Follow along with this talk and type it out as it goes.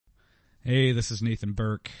Hey, this is Nathan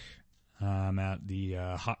Burke. I'm at the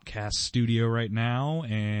Hotcast studio right now,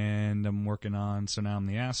 and I'm working on So Now I'm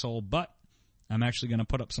the Asshole, but I'm actually going to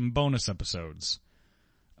put up some bonus episodes.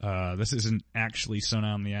 This isn't actually So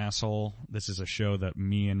Now I'm the Asshole. This is a show that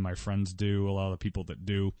me and my friends do. A lot of the people that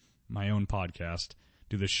do my own podcast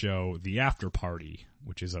do this show, The After Party,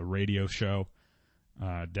 which is a radio show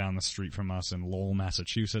down the street from us in Lowell,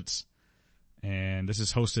 Massachusetts. And this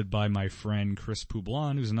is hosted by my friend Chris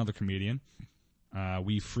Poublon, who's another comedian.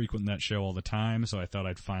 We frequent that show all the time, so I thought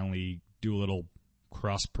I'd finally do a little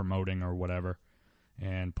cross-promoting or whatever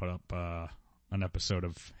and put up an episode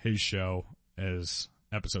of his show as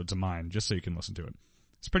episodes of mine, just so you can listen to it.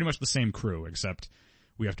 It's pretty much the same crew, except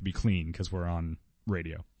we have to be clean because we're on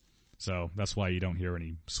radio. So that's why you don't hear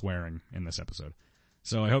any swearing in this episode.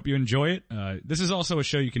 So I hope you enjoy it. This is also a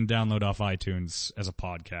show you can download off iTunes as a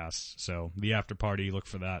podcast. So The After Party, look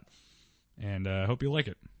for that. And I hope you like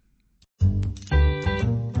it.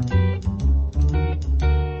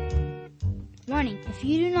 Warning, if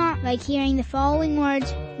you do not like hearing the following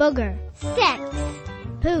words, booger, sex,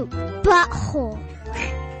 poop, butthole,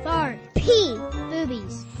 fart, pee,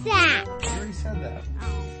 boobies, sack, I already said that.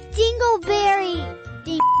 dingleberry,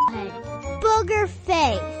 head, booger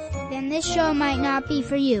face, then this show might not be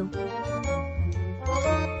for you.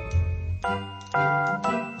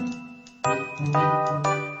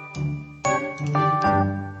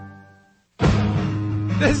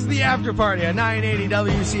 This is the After Party at 980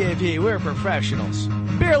 WCAP. We're professionals.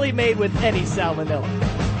 Barely made with any salmonella.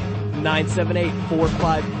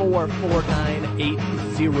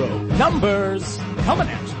 978-454-4980. Numbers coming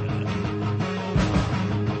at you.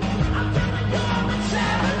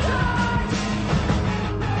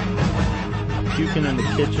 Puking in the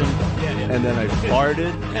kitchen, and then I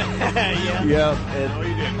farted. Yeah. Yep. No,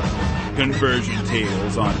 you didn't. Conversion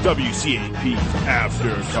Tales on WCAP's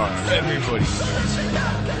After Party. Everybody.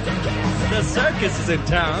 The circus is in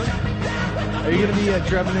town. Are you going to be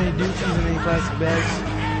drubbing any dookies in any plastic bags?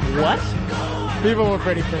 What? People were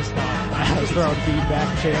pretty pissed off. I was throwing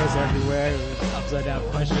feedback chairs everywhere with upside down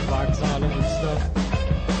question marks on them and stuff.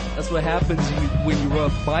 That's what happens when you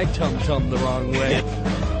rub my tum-tum the wrong way.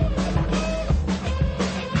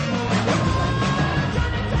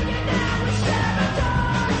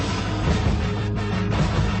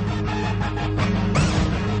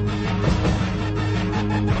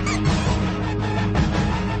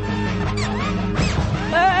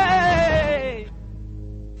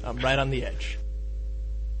 Right on the edge.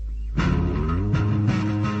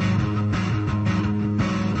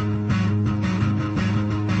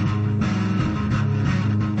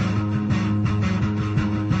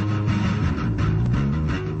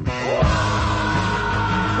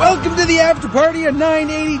 Welcome to the After Party at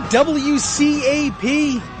 980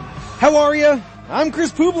 WCAP. How are you? I'm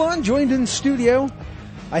Chris Poublon, joined in studio.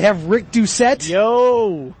 I have Rick Doucette.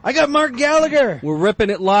 Yo! I got Mark Gallagher. We're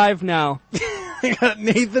ripping it live now. I got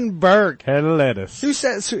Nathan Burke. Head of lettuce. He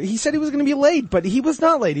said he was going to be late, but he was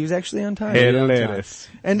not late. He was actually on time. Head of lettuce.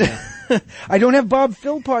 And I don't have Bob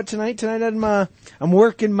Philpott tonight. Tonight I'm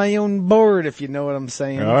working my own board, if you know what I'm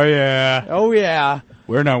saying. Oh yeah. Oh yeah.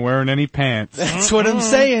 We're not wearing any pants. That's what I'm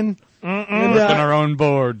saying. Working our own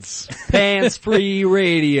boards. Pants-free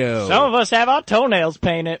radio. Some of us have our toenails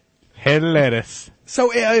painted. Head of lettuce.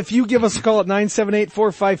 So if you give us a call at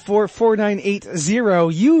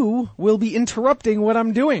 978-454-4980, you will be interrupting what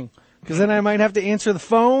I'm doing. Because then I might have to answer the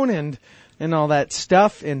phone and all that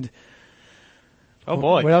stuff. And Oh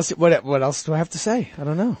boy. what else do I have to say? I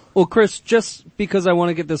don't know. Well, Chris, just because I want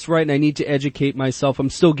to get this right and I need to educate myself, I'm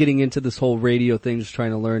still getting into this whole radio thing, just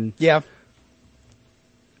trying to learn. Yeah.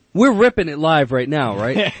 We're ripping it live right now,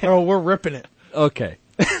 right? Oh, we're ripping it. Okay.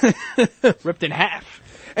 Ripped in half.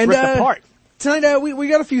 And ripped apart. Tonight we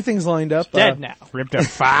got a few things lined up. Dead now. Ripped a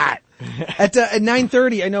fight. At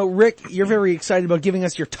 9:30, I know, Rick, you're very excited about giving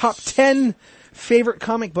us your top 10 favorite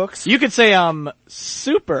comic books. You could say I'm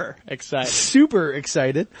super excited. Super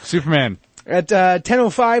excited. Superman. At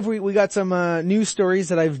 10:05, we got some news stories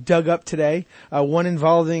that I've dug up today. One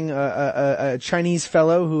involving a Chinese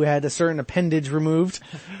fellow who had a certain appendage removed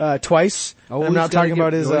twice. I'm not talking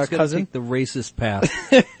about his cousin. Take the racist path.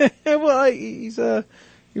 Well,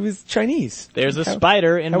 he was Chinese. There's a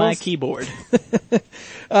spider in my keyboard.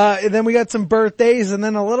 And then we got some birthdays, and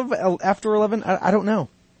then a little after 11. I don't know,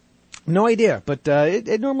 no idea, but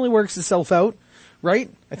it normally works itself out, right?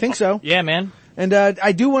 I think so. Yeah, man. And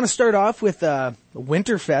I do want to start off with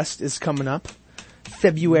Winterfest is coming up.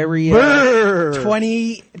 February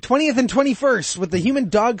 20th and 21st with the human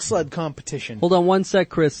dog sled competition. Hold on one sec,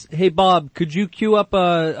 Chris. Hey, Bob, could you cue up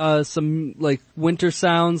some like winter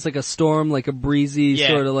sounds, like a storm, like a breezy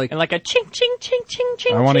sort of like, and like a ching ching ching ching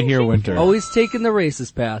ching. I want to ching, hear ching. winter. always taking the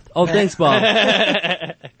racist path. Oh, thanks, Bob.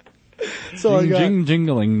 So I got, Jing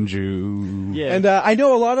jingling Jew. Yeah. and I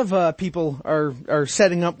know a lot of people are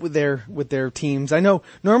setting up with their teams. I know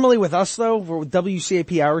normally with us though, with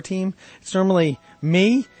WCAP our team, it's normally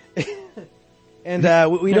me. And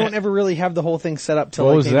we don't ever really have the whole thing set up till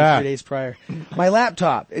What like was maybe that? 3 days prior. My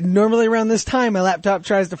laptop. Normally around this time, my laptop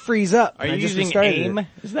tries to freeze up. Are and you I just using restarted AIM? it.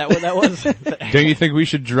 Is that what that was? Don't you think we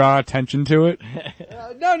should draw attention to it?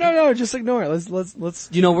 No, just ignore it. Let's.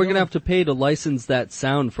 You know, we're gonna have to pay to license that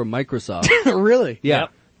sound from Microsoft. Really? Yeah.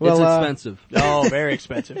 Yep. Well, it's expensive. Oh, very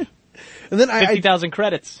expensive. And then I 50,000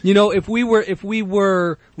 credits. You know, if we were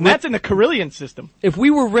And that's in the Carillion system.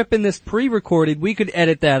 ripping this pre-recorded, we could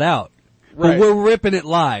edit that out. Right. But we're ripping it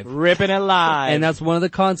live. Ripping it live. And that's one of the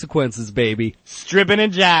consequences, baby. Stripping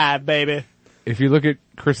and jive, baby. If you look at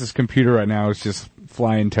Chris's computer right now, it's just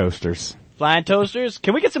flying toasters. Flying toasters.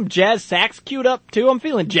 Can we get some jazz sax queued up too? I'm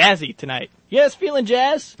feeling jazzy tonight. You guys feeling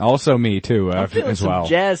jazz? Also me too, I'm feeling as some well.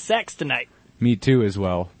 jazz sax tonight. Me too as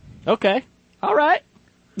well. Okay. All right.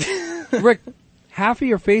 Rick, half of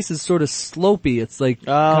your face is sort of slopey. It's like,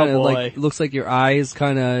 kind of boy. like, looks like your eyes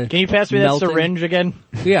kind of Can you pass me melting. that syringe again?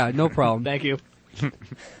 Yeah, no problem. Thank you.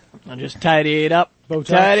 I'll just tidy it up. Bow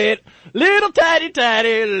tie. Tidy it. Little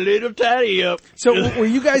tidy up. So were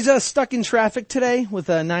you guys stuck in traffic today with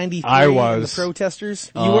 93 I and was. the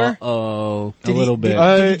protesters? You were? Oh. Did a little you, bit.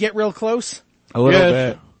 Did you get real close? A little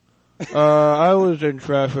Yes. bit. I was in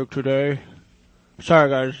traffic today. Sorry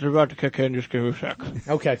guys, it's about to kick in. Just give me a sec.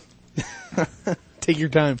 Okay. Take your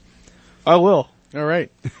time. I will. All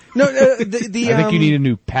right. No, the I think you need a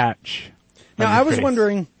new patch. Now on your I was face.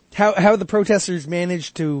 wondering how the protesters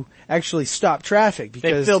managed to actually stop traffic They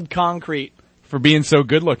because filled concrete. For being so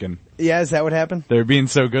good looking. yeah, is that what happened? They're being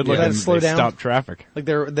so good Yeah. looking, Let it slow they down. stop traffic. Like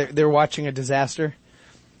they're watching a disaster.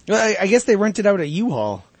 Well, I guess they rented out a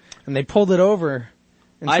U-Haul and they pulled it over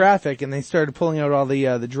in traffic and they started pulling out all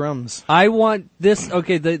the drums. I want this,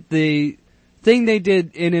 okay, the thing they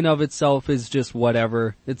did in and of itself is just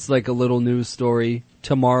whatever. It's like a little news story.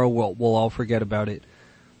 Tomorrow we'll all forget about it.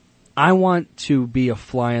 I want to be a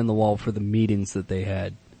fly on the wall for the meetings that they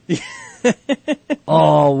had.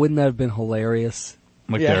 Oh, wouldn't that have been hilarious?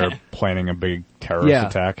 Like Yeah. they're planning a big terrorist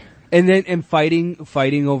attack. And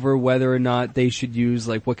fighting over whether or not they should use,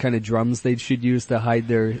 like, what kind of drums they should use to hide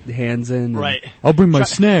their hands in. Right. I'll bring my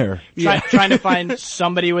snare. Trying to find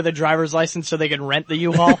somebody with a driver's license so they can rent the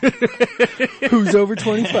U-Haul. Who's over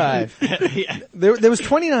 25? Yeah. There was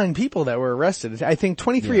 29 people that were arrested. I think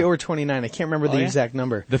 23 or 29. I can't remember the yeah? exact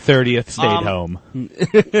number. The 30th stayed home.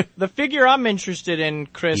 The figure I'm interested in,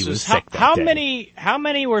 Chris, He was is sick that how day.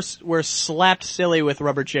 many were slapped silly with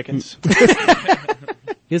rubber chickens?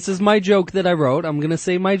 This is my joke that I wrote. I'm gonna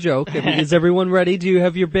say my joke. Is everyone ready? Do you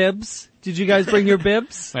have your bibs? Did you guys bring your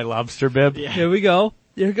bibs? My lobster bib. Here we go.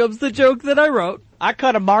 Here comes the joke that I wrote. I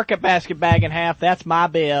cut a market basket bag in half. That's my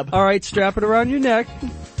bib. Alright, strap it around your neck.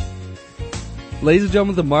 Ladies and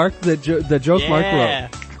gentlemen, the joke Mark wrote.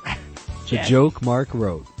 The joke Mark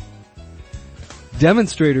wrote.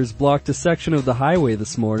 Demonstrators blocked a section of the highway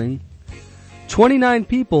this morning. 29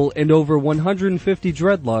 people and over 150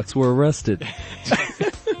 dreadlocks were arrested.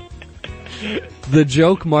 The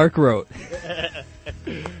joke Mark wrote.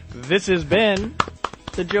 This has been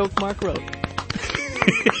the joke Mark wrote.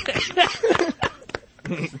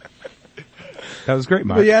 That was great,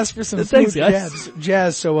 Mark. But you asked for some Thanks, smooth guys.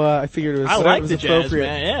 jazz, so I figured it was, I it like was the jazz, appropriate.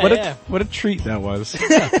 man. Yeah, What a treat that was.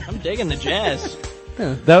 I'm digging the jazz.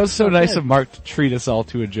 That was so nice of Mark to treat us all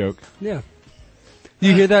to a joke. Yeah.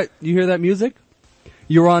 You hear that? You hear that music?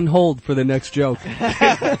 You're on hold for the next joke.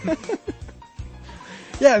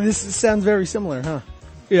 Yeah, this sounds very similar, huh?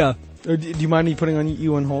 Yeah. Or do you mind me putting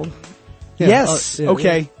you on hold? Yeah, Yes. yeah,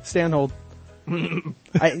 Okay. Stay on hold.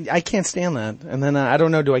 I can't stand that. And then I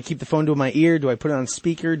don't know. Do I keep the phone to my ear? Do I put it on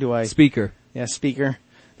speaker? Do I? Speaker. Yeah, speaker.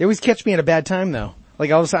 They always catch me at a bad time though.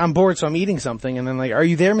 Like all of a sudden I'm bored, so I'm eating something, and then like, "Are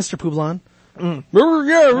you there, Mr. Poublon?" Yeah.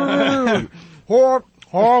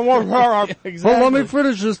 Exactly. Let me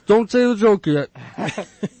finish this. Don't say the joke yet.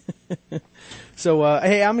 So,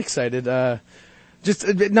 hey, I'm excited. Just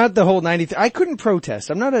not the whole 90. I couldn't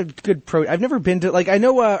protest. I'm not a good I've never been to, like, I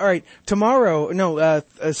know, all right,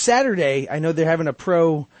 Saturday, I know they're having a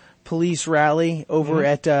pro police rally over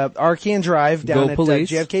at, Arcan Drive down Go at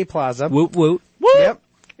police. JFK Plaza. Woot woot. Yep.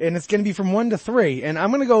 And it's gonna be from 1 to 3. And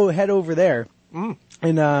I'm gonna go head over there. And,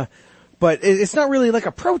 but it's not really like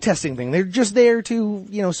a protesting thing. They're just there to,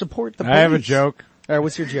 support the police. I have a joke. All right,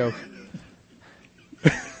 what's your joke?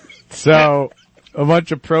 So, a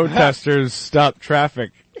bunch of protesters stopped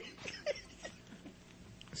traffic.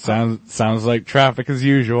 Sounds like traffic as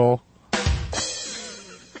usual.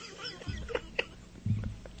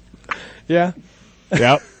 Yeah.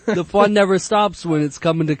 Yep. The fun never stops when it's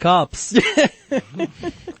coming to cops.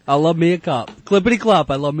 I love me a cop. Clippity clop,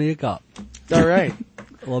 I love me a cop. All right.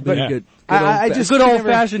 I love me a good good old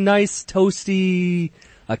fashioned, nice, toasty,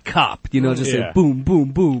 a cop. Just Yeah. a boom,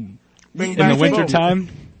 boom, boom. In the wintertime,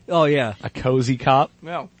 Oh yeah. a cozy cop.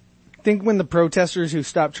 No. Think when the protesters who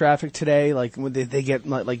stop traffic today, like when they get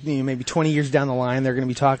maybe 20 years down the line, they're going to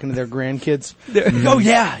be talking to their grandkids. Oh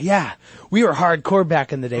yeah, we were hardcore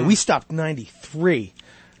back in the day. We stopped 93.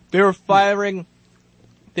 They were firing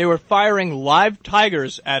live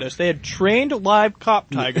tigers at us. They had trained live cop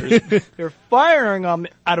tigers. They were firing them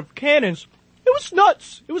out of cannons. It was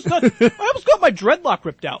nuts. I almost got my dreadlock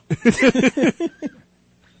ripped out.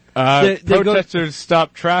 Protesters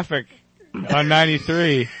stopped traffic on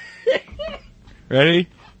 93. Ready?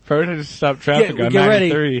 Protesters stopped traffic on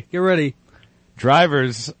 93. Get ready.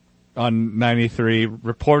 Drivers on 93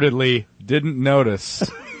 reportedly didn't notice.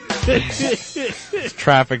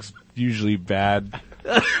 Traffic's usually bad.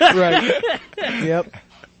 Right. Yep.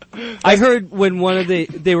 I heard when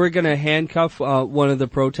they were gonna handcuff one of the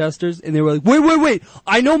protesters, and they were like, "Wait!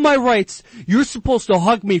 I know my rights. You're supposed to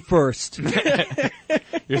hug me first."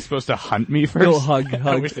 You're supposed to hunt me first? No, hug.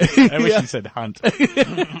 I wish you said hunt. I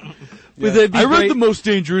read The Most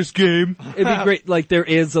Dangerous Game. It'd be great. Like there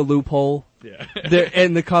is a loophole. Yeah.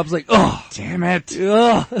 And the cop's like, "Oh, Damn it.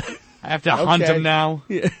 ugh." I have to hunt him now.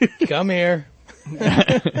 Come here.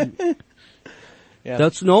 Yeah.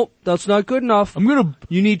 That's not good enough.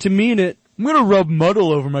 You need to mean it. I'm gonna rub mud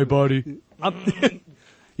all over my body. I'm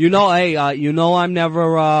never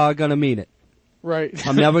gonna mean it. Right.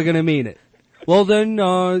 I'm never gonna mean it. Well then,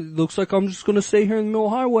 looks like I'm just gonna stay here in the middle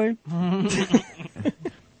highway.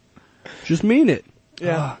 Just mean it.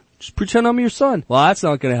 Yeah. Just pretend I'm your son. Well, that's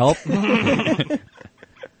not gonna help.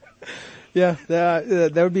 Yeah.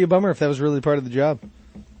 That would be a bummer if that was really part of the job.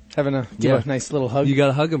 Having a nice little hug. You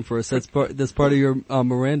gotta hug him first. That's part of your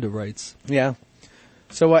Miranda rights. Yeah.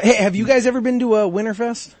 So, hey, have you guys ever been to a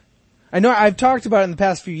Winterfest? I know I've talked about it in the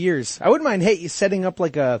past few years. I wouldn't mind, setting up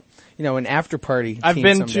like an after party. I've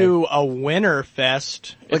been to a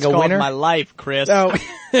Winterfest. It's called winter? My Life, Chris. Oh.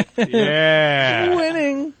 Yeah.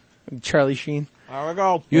 Winning. Charlie Sheen. There we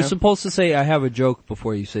go. You're supposed to say, "I have a joke"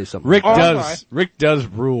 before you say something. Rick sorry. does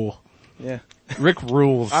rule. Yeah. Rick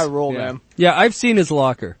rules. I roll, man. Yeah, I've seen his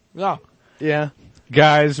locker. Yeah. Yeah.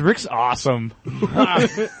 Guys, Rick's awesome.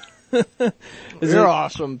 You're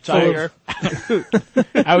awesome, Tiger.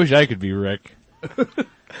 I wish I could be Rick. I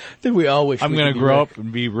think we all wish I'm we gonna could be grow Rick. up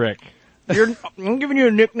and be Rick. I'm giving you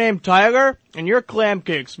a nickname, Tiger, and you're Clam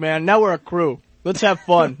Cakes, man. Now we're a crew. Let's have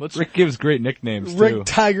fun. Rick gives great nicknames Rick, too.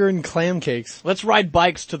 Tiger, and Clam Cakes. Let's ride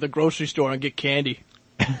bikes to the grocery store and get candy.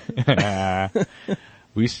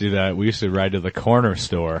 We used to do that. We used to ride to the corner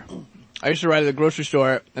store. I used to ride to the grocery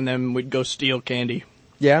store, and then we'd go steal candy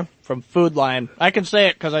Yeah. from Food Lion. I can say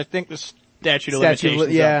it because I think the statute of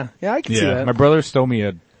limitations. Yeah. Yeah, I can see that. My brother stole me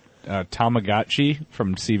a Tamagotchi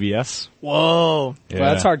from CVS. Whoa. Yeah.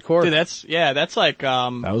 Well, that's hardcore. Dude, that's like,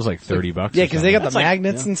 That was like $30. Yeah, because they got the That's like-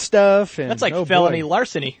 magnets and stuff. And, that's like oh, felony boy.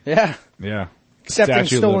 larceny. Yeah. Yeah. Accepting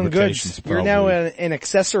Statute of stolen limitations, goods. You're now probably. an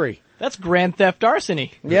accessory. That's grand theft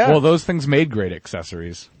arsony. Yeah. Well, those things made great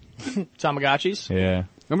accessories. Tamagotchis. Yeah.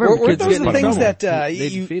 I remember Weren't kids those getting the in things trouble. that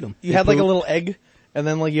They'd feed 'em. you had like a little egg, and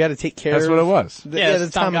then like you had to take care That's of? what it was. The, Yeah, the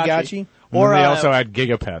it's Tamagotchi. Tamagotchi. Or And they also had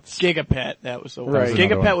Gigapets. Gigapet. That was the one. Right.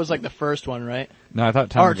 Another Gigapet one. was like the first one, right? No, I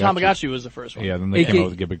thought Or Tamagotchi. Tamagotchi was the first one. Yeah, then they It came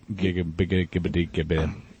out ga- with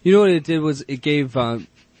Gigabit. You know what it did was it gave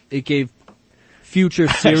future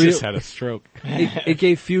I serial just had a stroke. it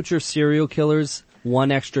gave future serial killers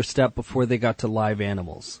one extra step before they got to live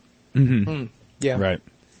animals. Yeah. Right.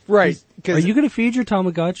 Right. Are 'Cause you going to feed your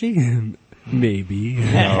Tamagotchi? Maybe.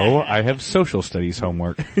 No, I have social studies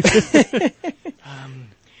homework.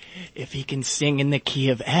 If he can sing in the key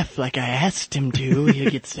of F like I asked him to, he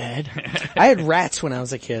gets said. I had rats when I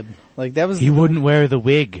was a kid. Like that was. wouldn't wear the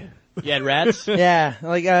wig. You had rats? Yeah.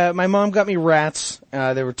 Like my mom got me rats.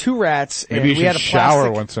 There were 2 rats. Maybe and you we should had a shower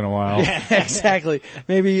plastic. once in a while. Exactly.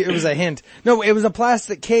 Maybe it was a hint. No, it was a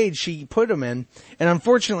plastic cage she put them in, and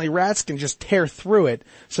unfortunately rats can just tear through it,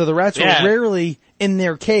 so the rats Yeah. were rarely in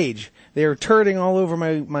their cage. They were turting all over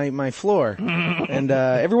my floor. And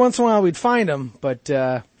every once in a while we'd find them, but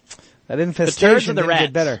that infestation or the didn't rats?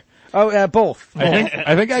 get better. Oh, both.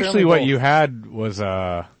 I think actually what you had was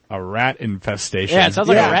a a rat infestation. Yeah, it sounds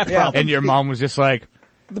like a rat yeah. problem. And your mom was just like,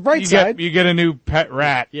 The bright side. you get a new pet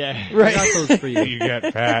rat. Yeah. Right. I got those for you. You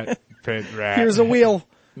get pet rat. Here's a wheel.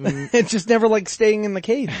 It's just never like staying in the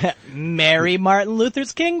cage. Merry Martin Luther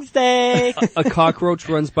King's Day. A cockroach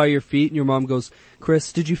runs by your feet and your mom goes,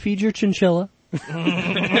 Chris, did you feed your chinchilla?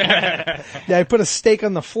 Yeah, I put a steak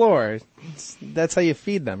on the floor. That's how you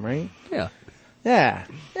feed them, right? Yeah. Yeah.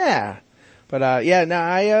 Yeah. But, yeah, no,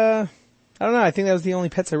 I don't know. I think that was the only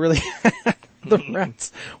pets I really had. The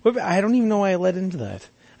rats. I don't even know why I led into that.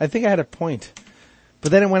 I think I had a point.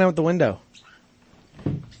 But then it went out the window.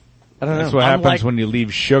 I don't know. That's what happens when you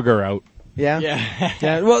leave sugar out. Yeah? Yeah.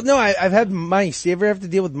 Yeah. Well, no, I've had mice. You ever have to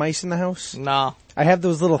deal with mice in the house? No. I have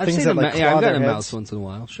those little I've things seen that a like ma- claw yeah, I've their got a heads. mouse once in a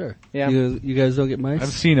while, sure. Yeah. You guys don't get mice? I've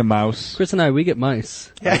seen a mouse. Chris and I, we get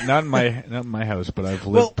mice. Not in my house, but I've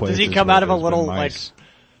lived Well, places. Does he come where out of a there's been little, mice.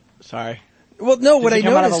 Sorry. Well, no, what Does I he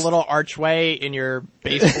come out of a noticed. little archway in your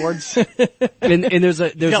baseboards? And there's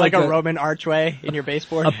You got like a Roman archway in your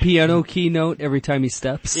baseboard? a piano keynote every time he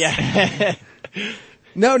steps. Yeah.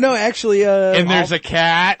 No, actually, And there's a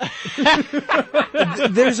cat.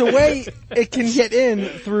 there's a way it can get in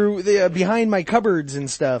through the behind my cupboards and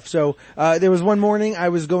stuff. So there was one morning I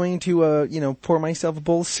was going to pour myself a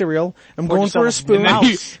bowl of cereal. I'm going for a yourself a spoon.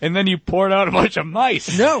 mouse. And then you poured out a bunch of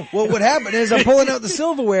mice. No, well, what happened is I'm pulling out the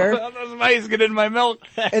silverware, Those mice get in my milk.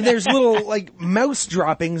 and there's little like mouse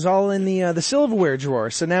droppings all in the silverware drawer.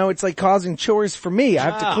 So now it's like causing chores for me. I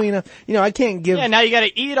have to clean up. I can't give. Yeah, now you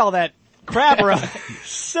gotta eat all that crap around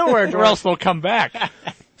silver Or else they'll come back.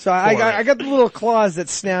 So I got the little claws that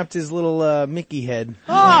snapped his little Mickey head.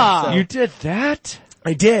 Ah. You did that?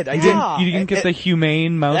 I did. Ah. You didn't get the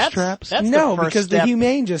humane mouse traps? That's No, the first because the step.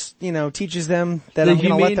 humane just teaches them that The I'm going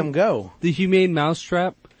to let humane- them go. The humane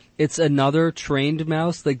mousetrap, it's another trained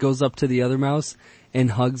mouse that goes up to the other mouse and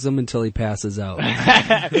hugs him until he passes out.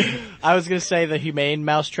 I was gonna say the humane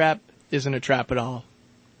mouse trap isn't a trap at all.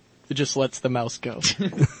 It just lets the mouse go.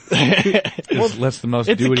 Just lets the mouse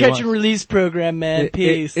It's do a what he catch wants. and release program, man.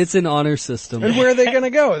 Peace. It's an honor system. And where are they going to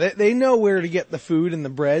go? They know where to get the food and the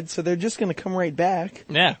bread, so they're just going to come right back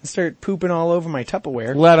yeah. and start pooping all over my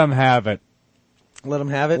Tupperware. Let them have it. Let them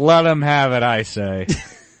have it. Let them have it, I say.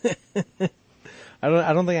 I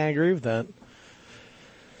don't think I agree with that.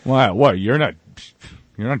 What? You're not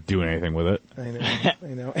doing anything with it. I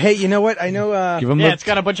know. Hey, you know what? I know. Give them Yeah, it's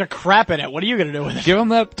got a bunch of crap in it. What are you gonna do with it? give them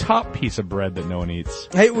that top piece of bread that no one eats.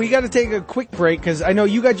 Hey, we got to take a quick break because I know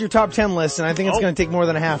you got your top 10 list, and I think it's going to take more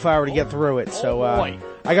than a half hour to get through it. So boy.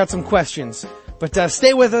 I got some questions. But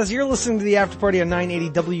stay with us. You're listening to the After Party on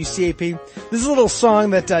 980 WCAP. This is a little song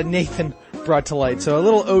that Nathan brought to light. So a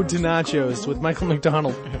little ode to nachos with Michael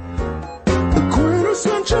McDonald. The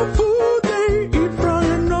quintessential food they eat,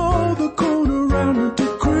 frying all the corn around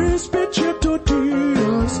to crispy chip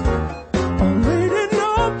tortillas. All laid in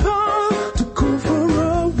a pile to cool for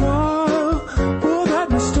a while for that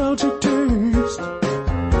nostalgic taste.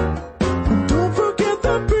 And don't forget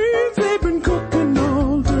the beans they've been cooking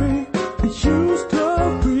all day. They used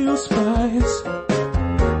the real spice.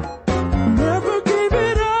 Never gave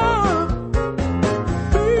it up.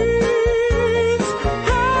 Beans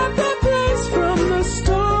had their place from the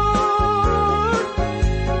start.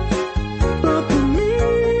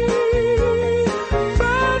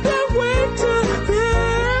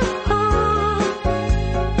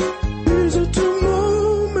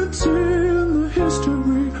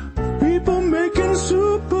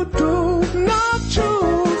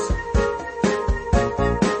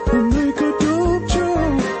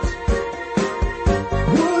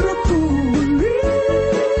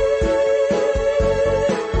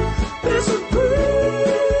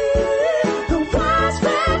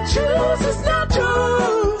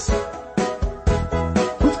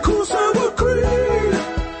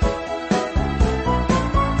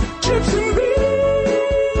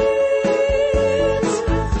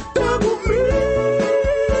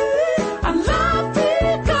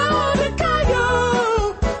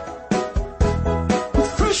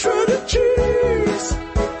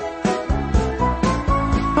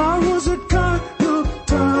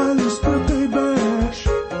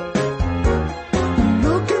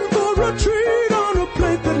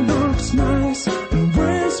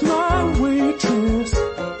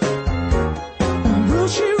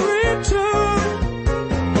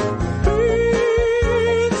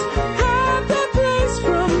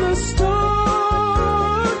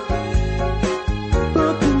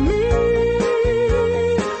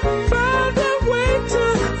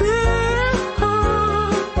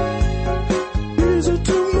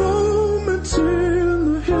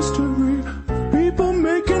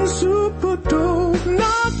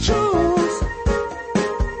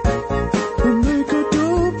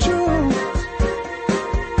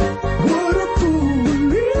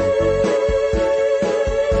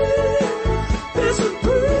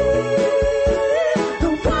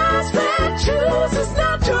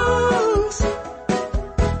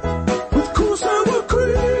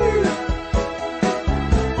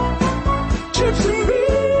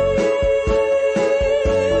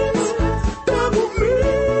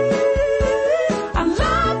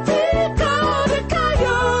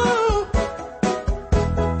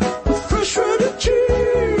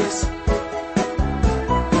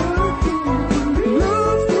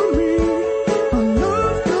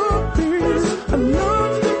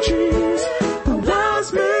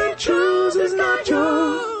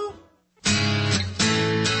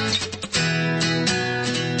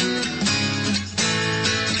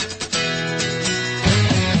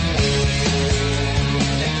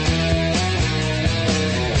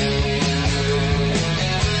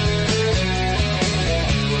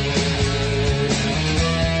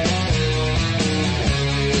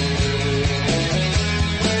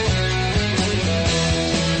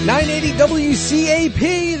 WCAP,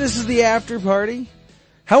 this is the after party.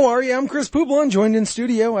 How are you? I'm Chris Poublon, joined in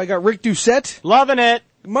studio. I got Rick Doucette. Loving it.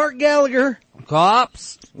 Mark Gallagher.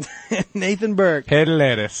 Cops. Nathan Burke. Head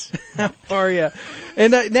lettuce. How are you?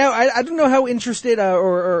 And now, I don't know how interested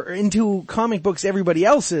or into comic books everybody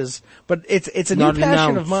else is, but it's a new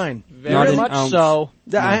passion of mine. Very much so.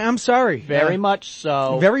 I'm sorry. Very much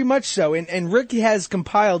so. Very much so. And Rick has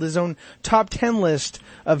compiled his own top 10 list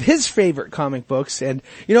of his favorite comic books. And,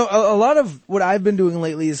 you know, a lot of what I've been doing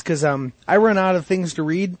lately is because, I run out of things to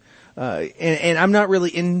read. And I'm not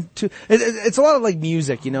really into, it's a lot of like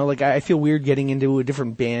music, you know, like I feel weird getting into a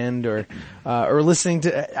different band or listening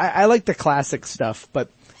to, I like the classic stuff, but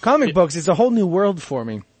comic books is a whole new world for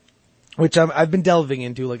me. Which I've been delving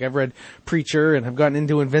into, like I've read Preacher and I've gotten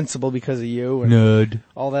into Invincible because of you. And nerd.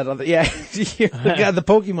 All that other, yeah, the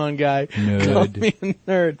Pokemon guy. Nerd. Called me a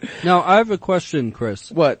nerd. Now, I have a question,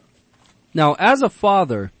 Chris. What? Now, as a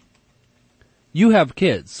father, you have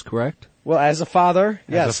kids, correct? Well, as a father,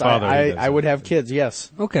 yes, I would have kids,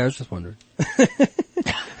 yes. Okay, I was just wondering.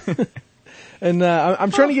 And,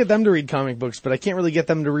 I'm trying to get them to read comic books, but I can't really get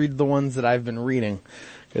them to read the ones that I've been reading.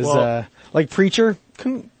 Cause, like Preacher,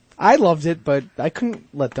 I loved it, but I couldn't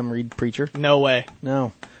let them read Preacher. No way.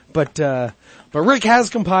 No. But Rick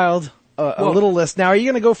has compiled a little list. Now, are you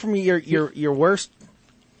gonna go from your worst,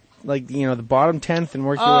 like, you know, the bottom 10th and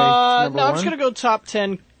work your way to number no, one? I'm just gonna go top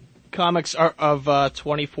 10 comics of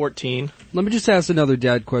 2014. Let me just ask another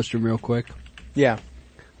dad question real quick. Yeah.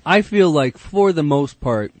 I feel like, for the most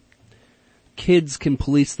part, kids can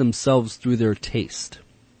police themselves through their taste.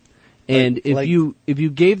 And if you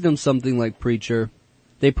gave them something like Preacher,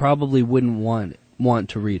 they probably wouldn't want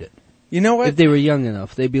to read it. You know what? If they were young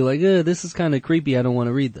enough, they'd be like, this is kind of creepy, I don't want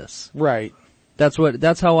to read this. Right.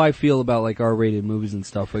 That's how I feel about like R-rated movies and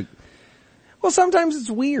stuff. Like, well, sometimes it's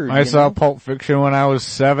weird. I saw Pulp Fiction when I was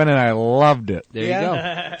 7 and I loved it. There you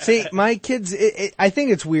go. See, my kids, I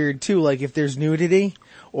think it's weird too, like if there's nudity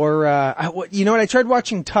or, you know what, I tried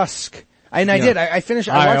watching Tusk. I did. I finished.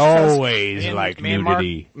 I watched Tusk. Always like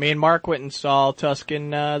nudity. Me and Mark went and saw Tusk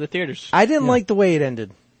in the theaters. I didn't like the way it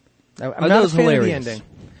ended. I'm not a fan hilarious. of the ending.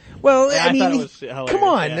 Well, Yeah, I mean, thought it was hilarious, come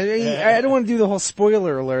on. yeah. I don't want to do the whole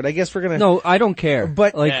spoiler alert. I guess we're gonna. No, I don't care.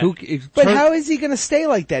 But like, Yeah. But how is he gonna stay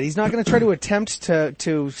like that? He's not gonna try to attempt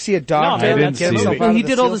to see a doctor I and didn't get see himself it. out of he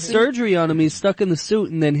did all the SEAL team? surgery on him. He's stuck in the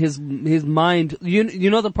suit, and then his mind. You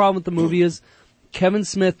know the problem with the movie is Kevin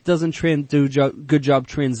Smith doesn't do good job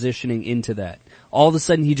transitioning into that. All of a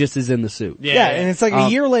sudden, he just is in the suit. Yeah, and it's like a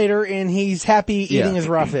year later, and he's happy eating his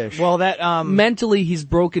raw fish. Well, that mentally, he's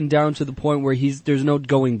broken down to the point where there's no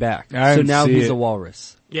going back. I So now see he's it. a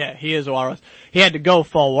walrus. yeah, he is a walrus. He had to go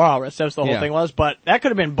full walrus. That's the whole Yeah. thing was. But that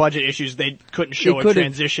could have been budget issues. They couldn't show It a could've-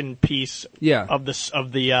 transition piece Yeah. of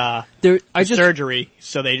the I just surgery,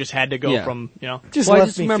 so they just had to go Yeah. from just well, I left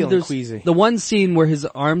just me remember feeling there's queasy. the one scene where his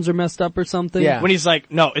arms are messed up or something. Yeah. when he's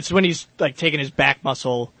like, no, it's when he's like taking his back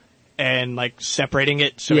muscle and like separating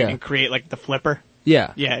it so Yeah. he can create like the flipper.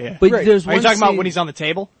 Yeah. Yeah. But Right. there's Are one you talking about scene- when he's on the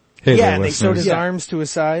table? Hey Yeah, there, and they sewed his listeners. arms to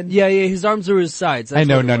his side. Yeah, his arms are his sides. That's I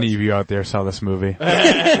know what it none was. of you out there saw this movie.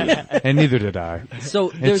 And neither did I.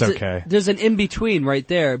 So It's okay. there's an in between right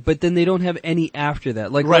there, but then they don't have any after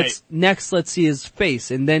that. Like Right. let's see his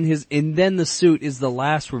face, and then the suit is the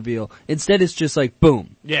last reveal. Instead, it's just like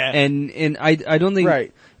boom. Yeah. And I don't think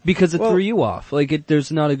Right. because it Well- threw you off. Like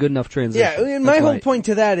there's not a good enough transition. Yeah, and my That's whole why- point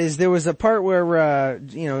to that is there was a part where,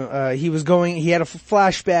 he had a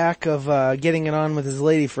flashback of, getting it on with his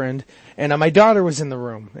lady friend, and my daughter was in the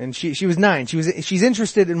room, and she was 9. She's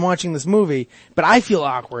interested in watching this movie, but I feel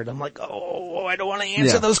awkward. I'm like, oh, I don't want to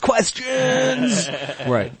answer Yeah. those questions.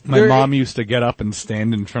 Right. My mom used to get up and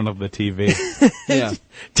stand in front of the TV. Yeah.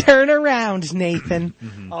 Turn around, Nathan.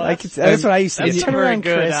 That's what I used to do. That's Turn very around,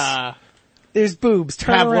 good Chris. There's boobs.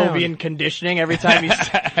 Turn Pavlovian around. conditioning every time you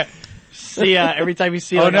see every time you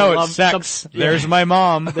see Oh like, no, a love, it's sex. some- There's my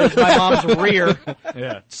mom. There's my mom's rear.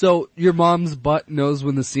 Yeah. So your mom's butt knows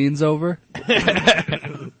when the scene's over.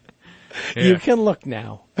 You can look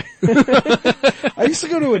now. I used to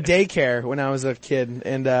go to a daycare when I was a kid,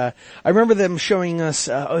 and I remember them showing us.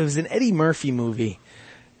 It was an Eddie Murphy movie.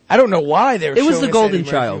 I don't know why they were. It was showing The us Golden Eddie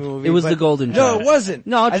Murphy Child. movie, It was but- The Golden No, Child. it wasn't.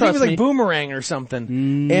 No, I think it trust was like me. Boomerang or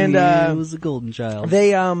something. And it was the Golden Child.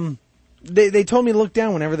 they told me to look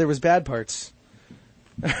down whenever there was bad parts.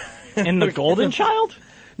 In the Golden Child?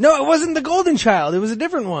 No, it wasn't the Golden Child. It was a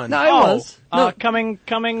different one. No, it was. No. Coming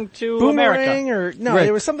to Boomerang America. or no, Rick.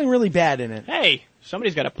 there was something really bad in it. Hey,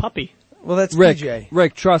 somebody's got a puppy. Well, that's Rick, PJ.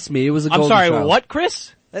 Rick, trust me, it was a I'm Golden sorry, Child. what,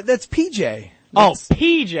 Chris? That's PJ. Oh,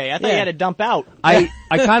 PJ. I thought you had to dump out. I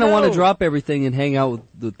kind of want to drop everything and hang out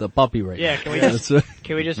with the puppy right Yeah, now.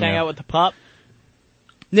 can we just hang out with the pup?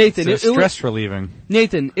 Nathan, It's it stress was, relieving.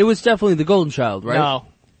 Nathan, it was definitely the Golden Child, right? No.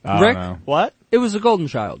 Rick? No. What? It was the Golden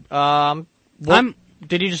Child.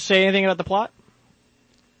 Did you just say anything about the plot?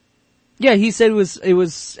 Yeah, he said it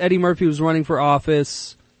was Eddie Murphy was running for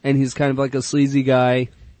office, and he's kind of like a sleazy guy.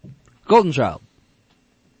 Golden Child.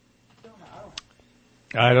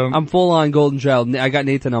 I'm full on Golden Child. I got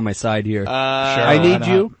Nathan on my side here. Sure, I need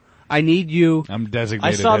you. I need you. I'm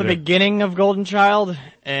designated. I saw the hitter. beginning of Golden Child,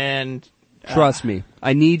 and Trust me.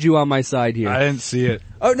 I need you on my side here. I didn't see it.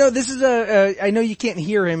 Oh no, this is I know you can't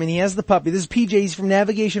hear him, and he has the puppy. This is PJ. He's from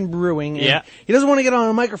Navigation Brewing. And Yeah. he doesn't want to get on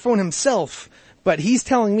a microphone himself, but he's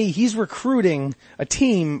telling me he's recruiting a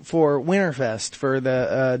team for Winterfest for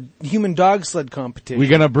the human dog sled competition. We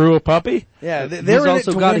gonna brew a puppy? Yeah, they're He's in it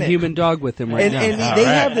also to got win a it. human dog with him right And, now. and they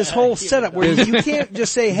have this whole setup where There's- you can't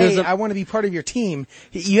just say, there's hey, a- I want to be part of your team.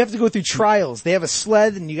 You have to go through trials. They have a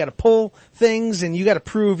sled and you gotta pull things and you gotta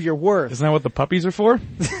prove your worth. Isn't that what the puppies are for?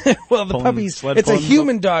 Well, the Pulling puppies, sled it's a pulling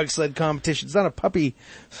human dog sled competition. It's not a puppy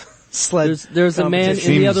sled There's a man in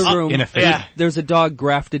competition. the other room. inefficient. There's a dog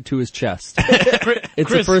grafted to his chest. It's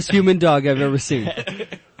the first human dog I've ever seen.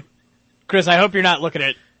 Chris, I hope you're not looking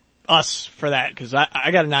at us for that, because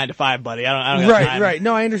I got a 9 to 5, buddy. I don't got Right, time. right.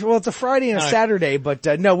 No, I understand. Well, it's a Friday and a Saturday, but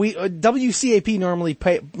no, we WCAP normally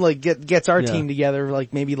gets our team together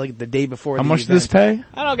maybe the day before. How the much event. does this pay?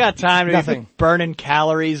 I don't got time to Nothing. be burning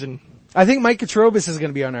calories and. I think Mike Katrobis is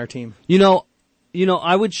going to be on our team. You know,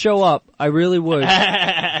 I would show up. I really would.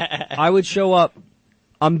 I would show up.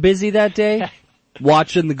 I'm busy that day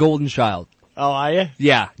watching The Golden Child. Oh, are you?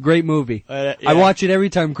 Yeah, great movie. Yeah. I watch it every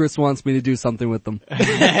time Chris wants me to do something with them.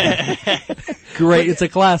 Great, it's a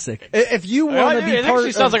classic. If you want to be it part,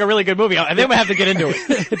 actually sounds like a really good movie. I think we have to get into it.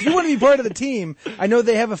 if you want to be part of the team, I know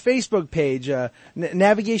they have a Facebook page,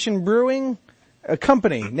 Navigation Brewing. A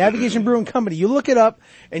company, Navigation Brewing Company. You look it up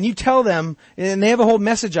and you tell them, and they have a whole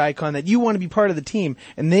message icon that you want to be part of the team,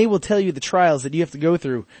 and they will tell you the trials that you have to go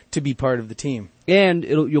through to be part of the team. And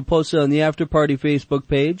you'll post it on the After Party Facebook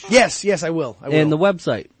page. Yes, I will. And the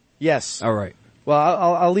website. Yes. All right. Well,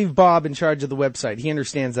 I'll leave Bob in charge of the website. He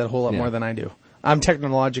understands that a whole lot more than I do. I'm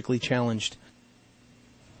technologically challenged.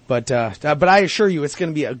 But I assure you, it's going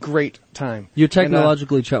to be a great time. You're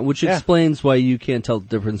technologically challenged, which yeah. explains why you can't tell the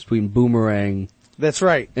difference between Boomerang. That's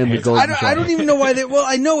right. And the Golden Child. I don't even know why well,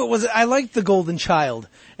 I know it was, I liked the Golden Child.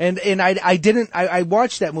 And I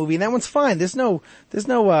watched that movie and that one's fine. There's no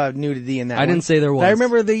nudity in that one. I didn't say there was. I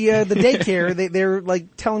remember the daycare, they're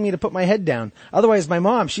telling me to put my head down. Otherwise my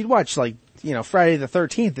mom, she'd watch Friday the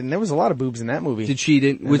 13th and there was a lot of boobs in that movie. Was she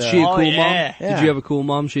a cool mom? Yeah. Did you have a cool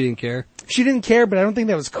mom? She didn't care? She didn't care, but I don't think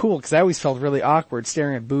that was cool because I always felt really awkward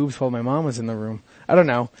staring at boobs while my mom was in the room. I don't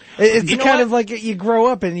know. It's kind of like you grow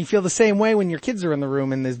up and you feel the same way when your kids are in the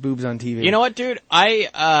room and there's boobs on TV. You know what, dude?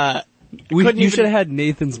 You should have had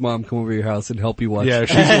Nathan's mom come over to your house and help you watch. Yeah,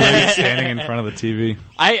 she's literally standing in front of the TV.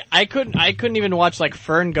 I couldn't even watch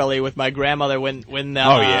Fern Gully with my grandmother when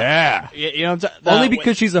oh yeah. You know, only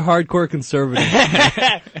because she's a hardcore conservative.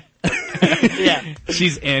 Yeah.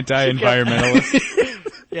 She's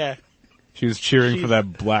anti-environmentalist. Yeah. She was cheering for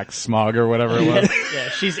that black smog or whatever it was. Yeah,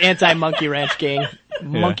 she's anti-Monkey Ranch gang.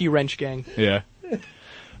 Monkey Wrench gang. Yeah.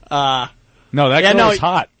 No, that girl is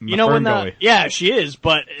hot. You know when she is,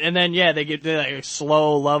 and then they get a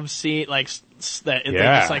slow love scene, they just circle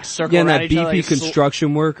and around that each other. beefy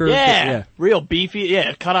construction worker. Yeah, real beefy.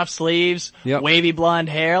 Yeah, cut off sleeves, wavy blonde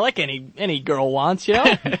hair, like any girl wants, you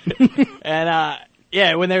know.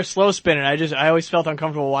 And when they're slow spinning, I always felt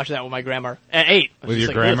uncomfortable watching that with my grandma at 8. With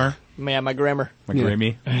your grandma? Yeah, my grandma. My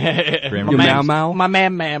Grammy? Your mau-mau? My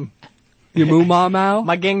ma'am. Your moo-mau-mau?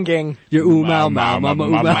 My ging. Your oo-mau-mau. Mama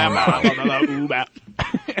oo-mau.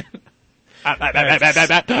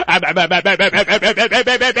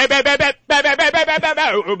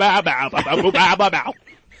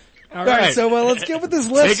 All right, so let's get with this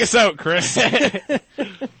list. Take us out, Chris.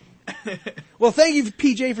 Well, thank you,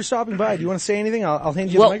 PJ, for stopping by. Do you want to say anything? I'll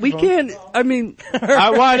hand you the we microphone. can't, I mean...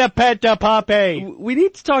 I want to pet the puppy. We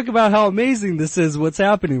need to talk about how amazing this is, what's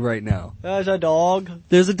happening right now. There's a dog.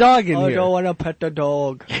 There's a dog in I here. don't want to pet the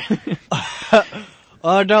dog.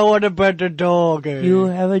 I don't want to pet the dog. You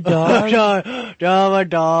have a dog? Do I have a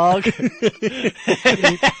dog?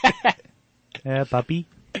 Puppy.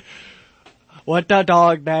 What's the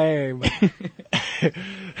dog name?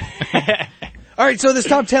 All right, so this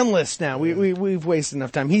top 10 list now. We've wasted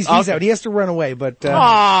enough time. He's out. He has to run away, but, no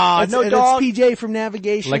that's dog. PJ from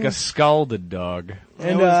Navigation. Like a scalded dog. And,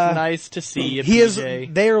 it was nice to see you,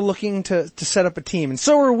 PJ. They are looking to set up a team, and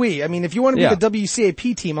so are we. I mean, if you want to be the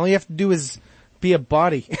WCAP team, all you have to do is be a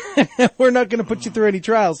body. We're not going to put you through any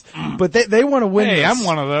trials, but they want to win. Hey, this. I'm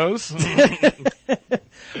one of those.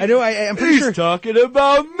 I know. I'm pretty sure. He's talking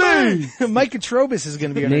about me. Mike Atrobus is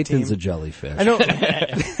going to be on Nathan's our team. a jellyfish. I know.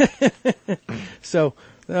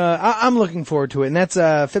 I'm looking forward to it, and that's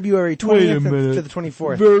February 20th to the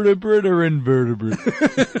 24th. Vertebrate or invertebrate?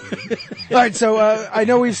 All right, so I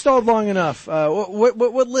know we've stalled long enough.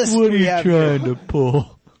 What list do we have? What are you trying to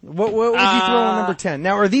pull? What would you throw on number 10?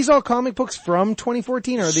 Now, are these all comic books from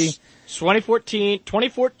 2014, or are they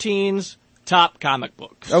 2014's top comic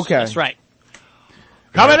books? Okay, that's right.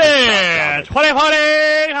 Coming in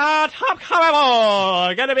 2014 top comic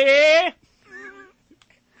book gonna be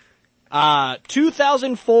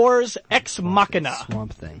 2004's Ex Machina.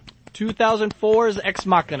 Swamp Thing. 2004's Ex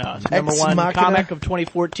Machina. It's number one comic of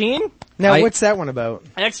 2014. Now, what's that one about?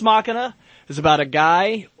 Ex Machina is about a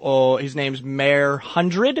guy. His name's Mayor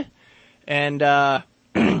 100, and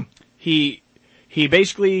he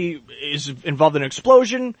basically is involved in an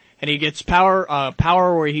explosion, and he gets power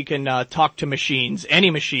where he can talk to machines,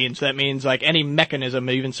 any machine. So that means like any mechanism,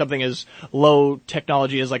 even something as low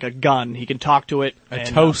technology as like a gun. He can talk to it. A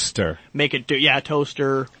toaster. Make it do, a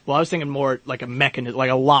toaster. Well, I was thinking more like a mechanism,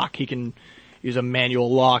 like a lock. He can use a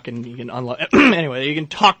manual lock and you can unlock. Anyway, you can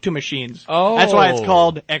talk to machines. Oh. That's why it's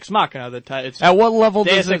called Ex Machina. At what level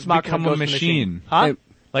does Ex it Machina become a goes to machine? Huh?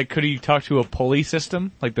 Like, could he talk to a pulley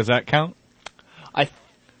system? Like, does that count? I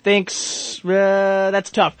think that's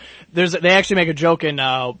tough. They actually make a joke in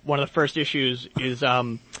one of the first issues. Is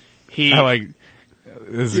he?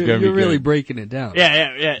 This is gonna be You're really good. breaking it down.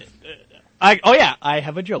 Yeah. I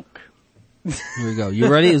have a joke. Here we go. You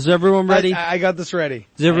ready? Is everyone ready? I got this ready.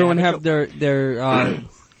 Does everyone have their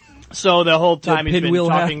So the whole time he's been pinwheel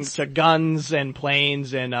talking hats? to guns and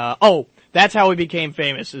planes and that's how he became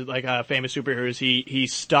famous. Like famous superheroes. He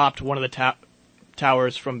stopped one of the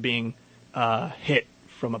towers from being hit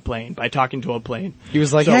from a plane by talking to a plane. He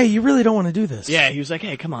was like, "Hey, you really don't want to do this." Yeah, he was like,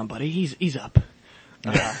 "Hey, come on, buddy, ease up.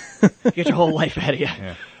 Get your whole life ahead of you."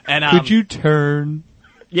 Yeah. And could you turn?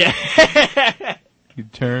 Yeah. You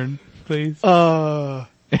turn, please.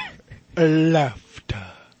 Left.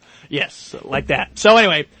 Yes, like that. So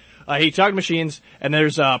anyway, he talked machines, and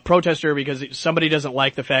there's a protester because somebody doesn't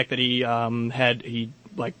like the fact that he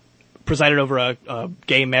presided over a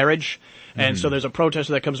gay marriage. And so there's a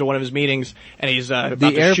protester that comes to one of his meetings, and he's about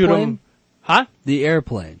to shoot him. Huh? The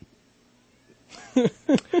airplane.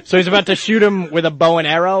 So he's about to shoot him with a bow and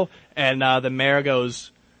arrow, and the mayor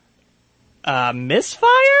goes,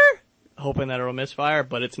 misfire? Hoping that it'll misfire,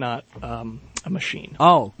 but it's not a machine.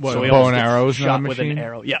 Oh. What, so a he bow almost and gets arrow is shot not a with machine? an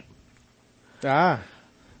arrow. Yeah.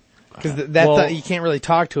 Because you can't really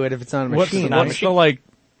talk to it if it's not a What's machine. the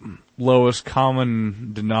lowest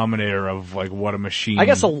common denominator of like what a machine? I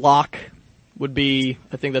guess a lock would be,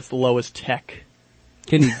 I think that's the lowest tech.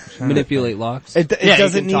 Can you manipulate locks? It Yeah, you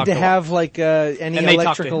doesn't can need talk to to have like any And they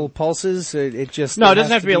talk to electrical him. pulses. It just No, it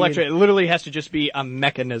doesn't has have to be electric. It literally has to just be a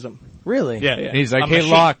mechanism. Really? Yeah. And he's like, A "Hey,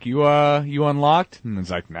 machine. lock, you unlocked?" And it's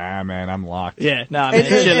like, "Nah, man, I'm locked." Yeah, nah, And,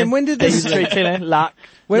 man. and, chilling. and when did this Straight chilling, lock.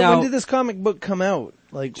 when did this comic book come out?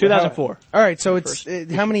 Like 2004. All right, so it's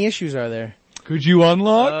how many issues are there? Could you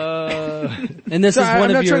unlock? And this is I'm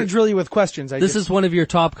one not of trying your. to drill you with questions. This is one of your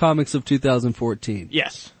top comics of 2014.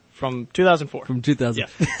 Yes, from 2004. From 2000.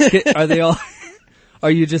 Yeah. Are they all?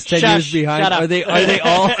 Are you just 10 Shush, years behind? shut up. Are they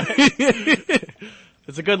all?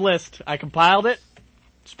 It's a good list. I compiled it.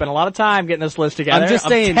 Spent a lot of time getting this list together. I'm just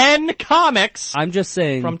of saying- 10 comics I'm just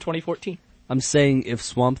saying. from 2014. I'm saying if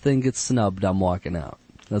Swamp Thing gets snubbed, I'm walking out.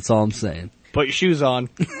 That's all I'm saying. Put your shoes on.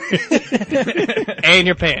 And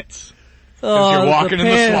your pants. Oh, You're walking in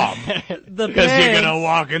the pants. swamp. The Because you're pants. gonna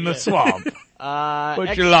walk in the swamp.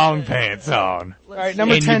 Put your long pants on. All right,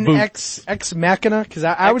 number And your 10, boots. Ex Machina, because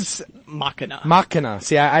I would Machina. Machina.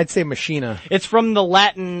 See, I'd say Machina. It's from the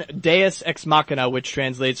Latin Deus Ex Machina, which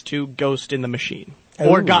translates to Ghost in the Machine.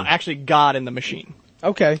 Or Ooh. God, actually God in the Machine.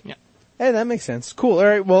 Okay. Yeah. Hey, that makes sense. Cool. All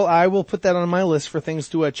right. Well, I will put that on my list for things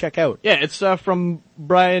to check out. Yeah, it's from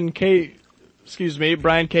Brian K.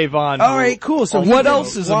 Vaughan. All right. Cool. So What he-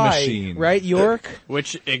 else is a why, machine? Right, York.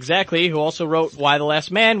 Who also wrote Why the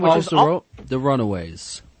Last Man, which is Also wrote The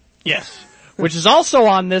Runaways. yes, which is also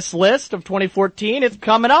on this list of 2014. It's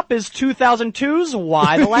coming up is 2002's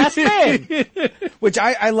Why the Last Man. Which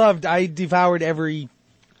I loved. I devoured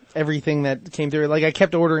everything that came through. Like I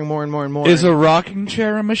kept ordering more and more and more. Is a rocking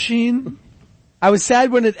chair a machine? I was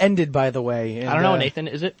sad when it ended, by the way. And, I don't know, Nathan.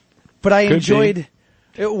 Is it? But I Could enjoyed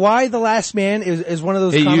why The Last Man is one of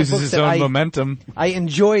those It comic uses books its that own momentum. I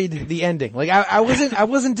enjoyed the ending. Like I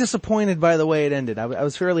wasn't disappointed by the way it ended. I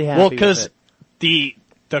was fairly happy. Well, with because it. the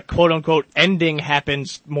quote unquote ending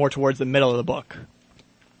happens more towards the middle of the book.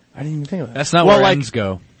 I didn't even think of that. That's not Well, where like- ends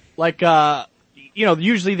go. Like,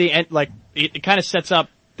 usually the end, like, it kind of sets up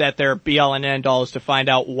that their be all and end all is to find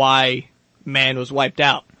out why man was wiped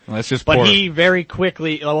out. Well, that's just But poor. he very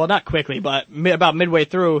quickly, well, not quickly, but about midway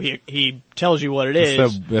through, he tells you what it is.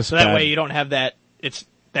 That's so that bad. way you don't have that,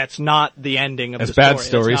 that's not the ending of That's the story. bad That's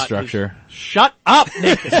story not- structure. Shut up,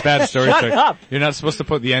 Nick! It's bad story Shut structure. up! You're not supposed to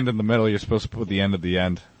put the end in the middle. You're supposed to put the end at the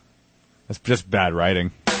end. That's just bad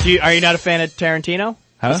writing. Are you not a fan of Tarantino?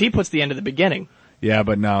 Huh? Because he puts the end at the beginning. Yeah,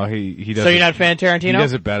 but no, he does. So you're not a fan of Tarantino? He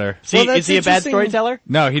does it better. See, Well, is he a bad interesting. storyteller?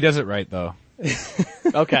 No, he does it right though.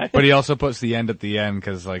 Okay. But he also puts the end at the end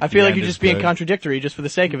because, like, I feel the like end you're is just being good. contradictory just for the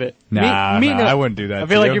sake of it. Nah, I wouldn't do that. I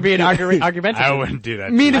feel to like you. you're being argumentative. I wouldn't do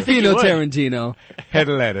that. Me to to you. Fino would. Tarantino. Head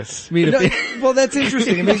of lettuce. Me to No, Fino. well, that's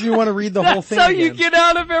interesting. It makes me want to read the whole thing. That's how you again. get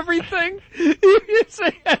out of everything. You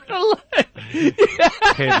say,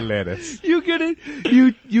 Head lettuce. you get it.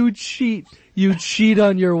 You cheat. You cheat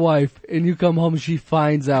on your wife, and you come home. And she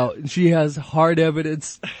finds out, and she has hard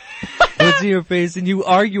evidence. Puts in your face, and you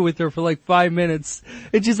argue with her for like 5 minutes,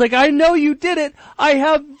 and she's like, "I know you did it. I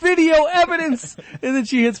have video evidence." And then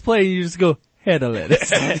she hits play, and you just go, "Head of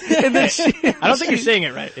lettuce." And then she, I don't think you're saying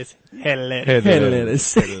it right. It's hilarious. head of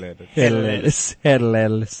lettuce, Head of lettuce. head of lettuce, head of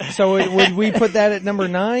lettuce. So would we put that at number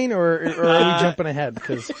 9 or are we jumping ahead?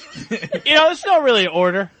 Because It's not really an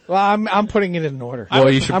order. well, I'm putting it in order.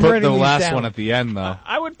 Well, you should I'm put writing the these last down. one at the end, though.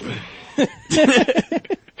 I would.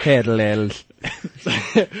 Head of lettuce.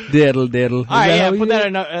 Diddle diddle. All right, yeah, put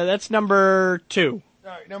that. That's number 2.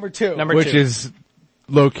 All right, number 2. Number Which 2. is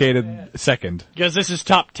located second. Because this is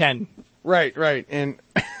top 10. Right, and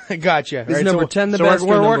gotcha. Is Right, number so 10 the So best?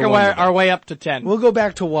 we're or working number 1 the our way up to 10. we'll go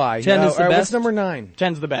back to why. 10 is the all right, best? What's number 9?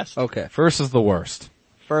 10's the best. Okay. First is the worst.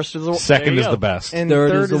 First is the Second there you is go. the best. And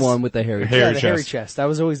Third is the one with the hairy. Hair- yeah, the hairy chest. chest. That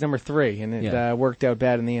was always number 3, and it Yeah. worked out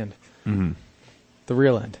bad in the end. Mm-hmm. The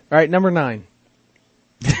real end. All right, number 9.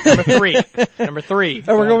 Number 3. Number 3.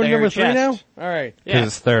 Oh, we're going The to number hairy 3 chest. now. All right. Yeah.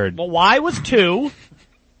 It's third. Well, Y was 2.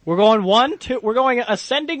 We're going 1, 2. We're going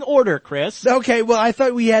ascending order, Chris. Okay, well, I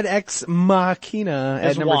thought we had Ex Machina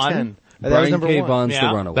As at number 1. 10. That was Brian number K. 1. Vaughn's Yeah.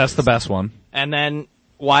 the runaway. That's the best one. And then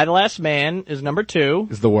Y the Last Man is number 2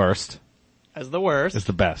 Is the worst. as the worst. Is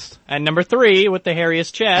the best. And number 3 with the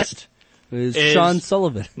hairiest chest, is is- Sean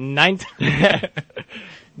Sullivan.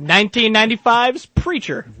 1995's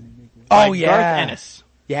Preacher. Oh, by yeah. Garth Ennis.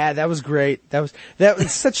 Yeah, that was great. That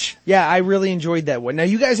was such, yeah, I really enjoyed that one. Now,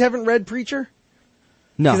 you guys haven't read Preacher?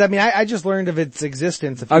 No. Because, I mean, I just learned of its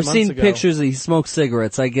existence a few I've months seen ago. pictures he smokes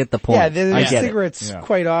cigarettes. I get the point. Yeah, there's I get cigarettes Yeah.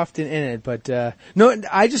 quite often in it, but no,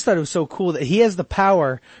 I just thought it was so cool that he has the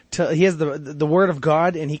power he has the word of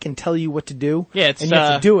God, and he can tell you what to do. Yeah, it's, and you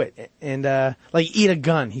have to do it, and like eat a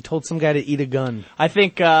gun. He told some guy to eat a gun. I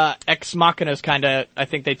think Ex Machina's kinda, I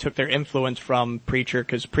think they took their influence from Preacher,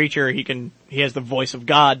 cause Preacher, he has the voice of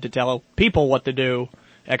God to tell people what to do.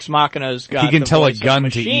 Ex Machina's got He can the tell a voice of gun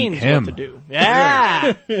to eat machines him. what to do.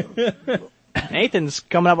 Yeah! Nathan's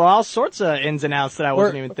coming up with all sorts of ins and outs that I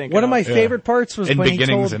wasn't even thinking One of my of. favorite parts was In when he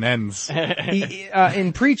beginnings told, and ends.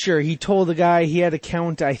 in Preacher, he told the guy he had to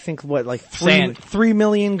count, I think, like Sand. 3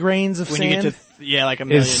 million grains of When sand. you get to, like a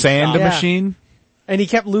million. Is sand a Yeah. machine? And he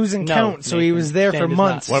kept losing No, count, so he Nathan, was there sand for is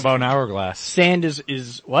months. What about an hourglass? Sand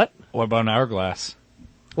is what? What about an hourglass?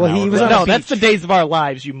 Well, he was on No, a that's the beach. days of our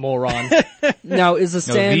lives, you moron. it. Now, is a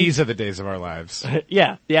No, sand... these are the days of our lives.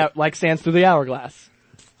 yeah, like sands through the hourglass.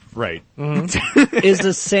 Right. is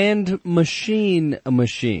a sand machine a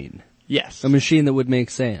machine? Yes. A machine that would make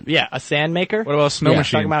sand? Yeah, a sand maker. What about a snow Yeah.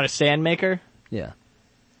 machine? Talking about a sand maker. Yeah.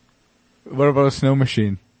 What about a snow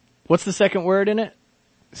machine? What's the second word in it?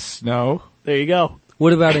 Snow? There you go.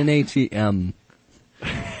 What about an ATM?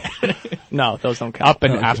 No, those don't count. Up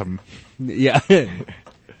an Okay. atom. Yeah.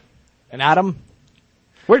 An atom.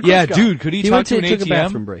 Where'd Chris Yeah, go? dude, could he, He talk went to to an took a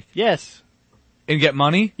bathroom ATM break. Yes. and get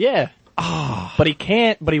money? Yeah. But he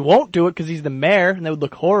can't. But he won't do it because he's the mayor, and that would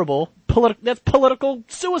look horrible. That's political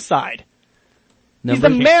suicide. He's the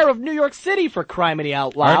mayor of New York City, for criminy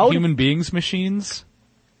out loud. Aren't human beings machines?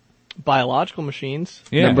 Biological machines.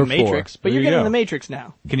 Yeah. Like the Number 4. Matrix. But There you're you getting go. the Matrix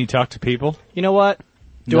now. Can he talk to people? You know what?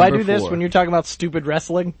 Do I Number do this 4. when you're talking about stupid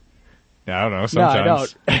wrestling? Yeah, I don't know. No, I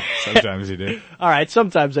Sometimes. Sometimes you do. All right,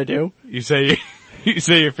 sometimes I do. You say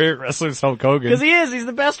your favorite wrestler is Hulk Hogan. Because he is. He's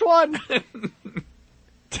the best one.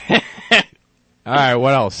 All right,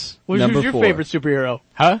 what else? Who's Number your 4. favorite superhero?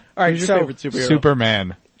 Huh? All right, Who's your so favorite superhero?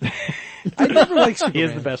 Superman. I never liked Superman. He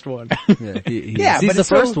is the best one. Yeah, he's but the it's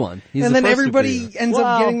first so- one. He's and the then first everybody superhero. ends Well,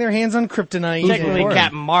 up getting their hands on kryptonite. Technically, and-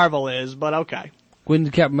 Captain Marvel is, but okay. When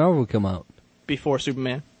did Captain Marvel come out? Before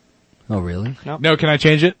Superman. Oh, really? No, can I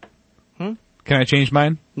change it? Hmm? Can I change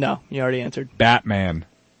mine? No, you already answered. Batman.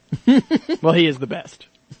 Well, he is the best.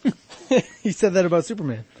 He said that about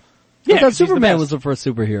Superman. I thought 'cause he's the Superman best. was the first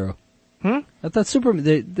superhero. Hmm? I thought Superman,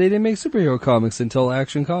 they didn't make superhero comics until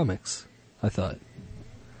Action Comics. I thought.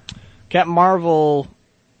 Captain Marvel.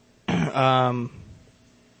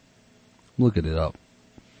 Looking it up.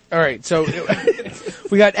 All right, so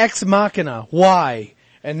we got Ex Machina. Why?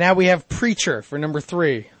 And now we have Preacher for number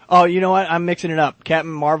 3. Oh, you know what? I'm mixing it up.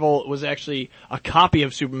 Captain Marvel was actually a copy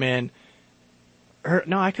of Superman.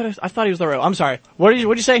 I thought he was the right. I'm sorry. What did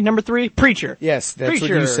you say? Number 3? Preacher. Yes, that's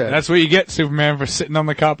Preacher. what you said. That's what you get, Superman, for sitting on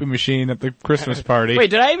the copy machine at the Christmas party. Wait,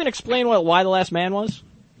 did I even explain why The Last Man was?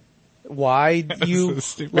 Why you so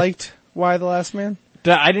stupid. liked Why the Last Man?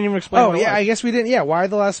 I didn't even explain. Oh what it yeah, was. I guess we didn't. Yeah, Why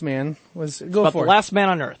the Last Man was go About for the it. Last Man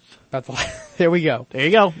on Earth. About the there we go. There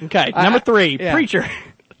you go. Okay, number 3, yeah. Preacher.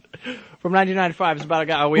 From 1995 is about a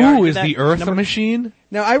guy. Ooh, is the Earth a machine?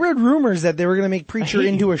 Now I read rumors that they were going to make Preacher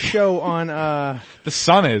into a show on The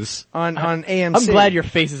sun is. on AMC. I'm glad your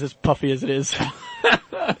face is as puffy as it is.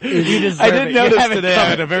 You deserve I it. did You notice have it today I coming.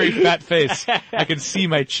 had a very fat face. I can see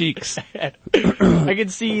my cheeks. I can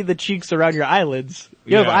see the cheeks around your eyelids.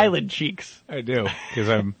 You have Yeah. eyelid cheeks. I do, because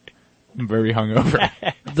I'm very hungover.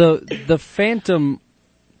 The Phantom,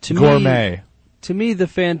 Gourmet. to me, the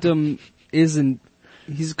Phantom he's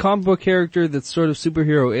a comic book character that's sort of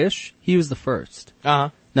superhero-ish. He was the first.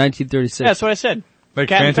 1936. Yeah, that's what I said. Like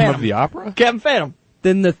Captain Phantom of the Opera? Captain Phantom.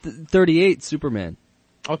 Then the 38 Superman.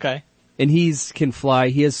 Okay. And can fly.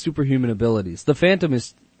 He has superhuman abilities. The Phantom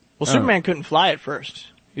is... Well, Superman couldn't fly at first.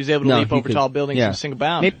 He was able to No, leap he over could- tall buildings yeah. in a single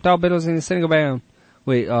bound. Leap tall buildings in a single bound.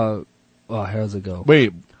 Wait, how does it go?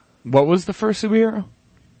 Wait, what was the first superhero?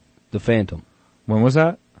 The Phantom. When was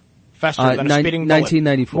that? Faster than a speeding bullet.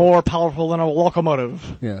 1994. More powerful than a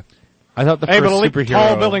locomotive. Yeah. I thought the Able to first leap superhero...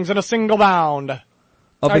 tall buildings in a single bound.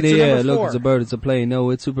 Up Alright, in the so air, number look, 4. it's a bird, it's a plane.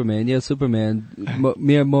 No, it's Superman. Yeah, Superman.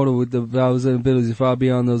 Mere mortal with the powers and abilities far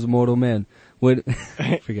beyond those mortal men. What?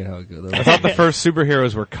 Forget how it goes. I thought the first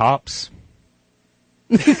superheroes were cops.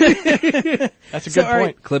 That's a good all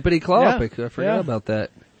right. point. Clippity clop. Yeah. I forgot about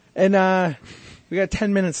that. And we got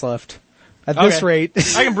 10 minutes left. At this Okay.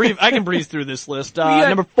 rate, I can breeze through this list.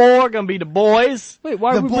 Number 4 gonna be The Boys. Wait,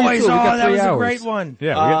 why The would we breeze Boys. through it? We Oh, got that 3 was hours. a great one. Yeah,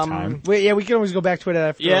 we got time. Wait, yeah, we can always go back to it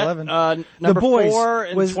after Yeah. 11. Number Boys 4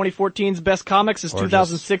 in was- 2014's best comics is Gorgeous.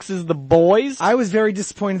 2006's The Boys. I was very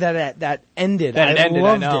disappointed that ended. That it I ended, I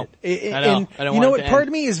loved know. it. I know. And I don't you want know it what? to Part end.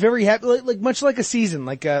 of me is very happy, like much like a season,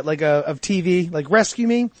 like of TV, like Rescue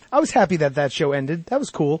Me. I was happy that show ended. That was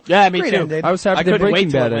cool. Yeah, me Great too. ending. I was happy I that couldn't Breaking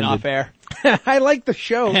wait till Bad it went ended. off air. I like the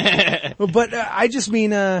show, but I just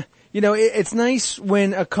mean, it's nice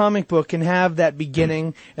when a comic book can have that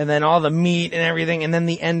beginning and then all the meat and everything, and then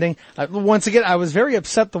the ending. Once again, I was very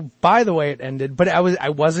upset by the way it ended, but I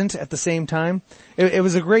wasn't at the same time. It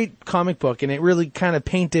was a great comic book, and it really kind of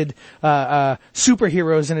painted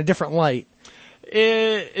superheroes in a different light.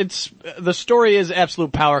 The story is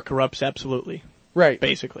absolute power corrupts absolutely. Right.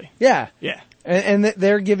 Basically. Yeah. Yeah. And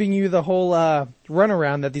they're giving you the whole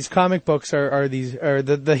runaround that these comic books are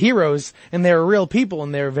the heroes, and they're real people,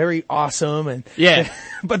 and they're very awesome, and Yeah.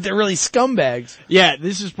 but they're really scumbags. Yeah,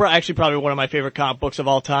 this is actually probably one of my favorite comic books of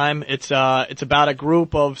all time. It's about a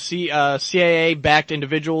group of CIA-backed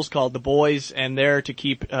individuals called the Boys, and they're to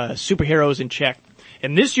keep superheroes in check.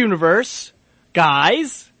 In this universe,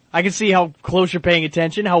 guys, I can see how close you're paying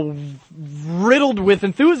attention, how riddled with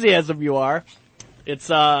enthusiasm you are. It's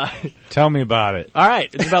Tell me about it. all right.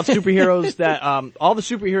 It's about superheroes that all the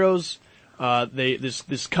superheroes.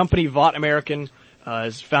 This company Vought American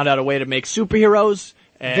has found out a way to make superheroes,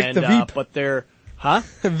 and Vic the Veep. but they're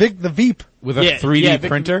Vic the Veep. With a Yeah, 3D yeah, Vic-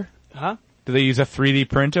 printer? Huh? Do they use a 3D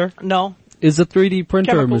printer? No Is a 3D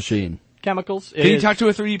printer Chemicals. machine. chemicals. Can you talk to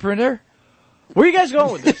a 3D printer? Where are you guys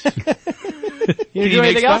going with this? You do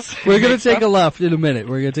anything else? We're gonna take a left in a minute.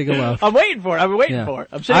 We're gonna take a left. I'm waiting for it. I've been waiting Yeah. for it.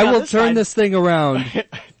 I'm sitting I on will this turn side. this thing around.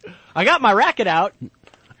 I got my racket out. You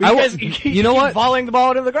I will- guys, you know keep what? Volleying the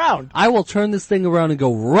ball into the ground. I will turn this thing around and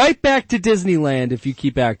go right back to Disneyland if you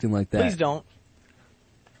keep acting like that. Please don't.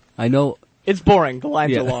 I know. It's boring. The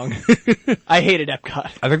lines Yeah. are long. I hated Epcot.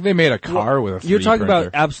 I think they made a car with a 3D You're talking printer.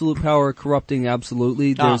 about absolute power corrupting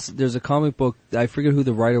absolutely. There's a comic book, I forget who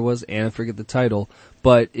the writer was and I forget the title,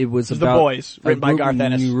 but it was It was The about Boys, written by Garth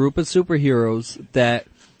Ennis. a group of superheroes that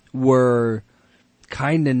were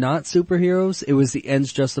kind of not superheroes. It was the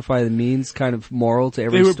ends justify the means kind of moral to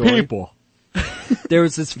every story. They were people. There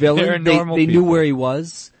was this They're villain. normal They knew people. where he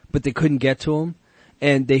was, but they couldn't get to him.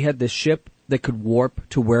 And they had this ship that could warp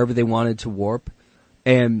to wherever they wanted to warp.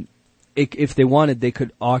 And if they wanted, they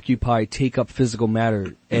could take up physical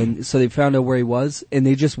matter. And so they found out where he was, and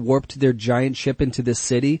they just warped their giant ship into this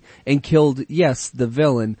city and killed, yes, the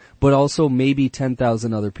villain, but also maybe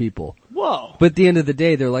 10,000 other people. Whoa. But at the end of the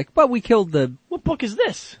day, they're like, but we killed the... What book is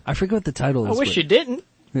this? I forget what the title is. I wish you didn't.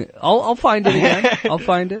 I'll find it again. I'll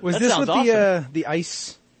find it. Was this with the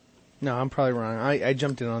ice? No, I'm probably wrong. I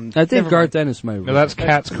jumped in on... I think Garth Ennis might. No, that's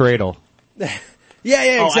Cat's Cradle.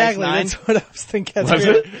 Yeah, exactly. Ice Nine? That's what I was thinking. Was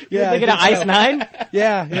it? Yeah, Thinking of Ice Nine?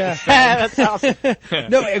 Yeah. That's awesome.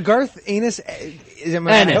 No, Garth Ennis.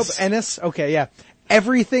 Ennis. Okay, yeah.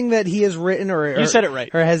 Everything that he has written You said it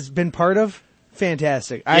right. or has been part of,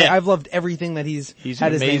 fantastic. Yeah. I've loved everything that he's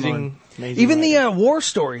had an his name amazing on. Even writer. the war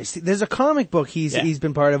stories. There's a comic book he's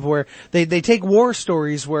been part of where they take war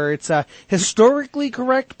stories where it's historically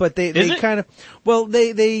correct, but they kind of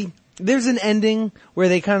there's an ending where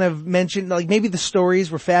they kind of mention like maybe the stories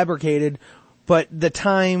were fabricated, but the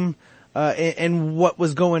time and what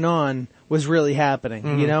was going on was really happening.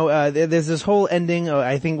 Mm-hmm. You know, there's this whole ending,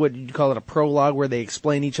 I think what you'd call it a prologue, where they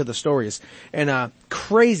explain each of the stories. And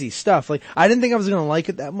crazy stuff. Like, I didn't think I was going to like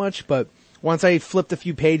it that much, but once I flipped a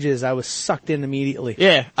few pages, I was sucked in immediately.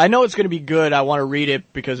 Yeah, I know it's going to be good. I want to read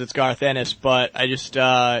it because it's Garth Ennis, but I just,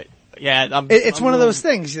 it's one of those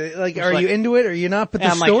things. Like, are you into it or are you not? But the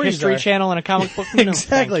I'm like stories History are. Channel and a comic book. No,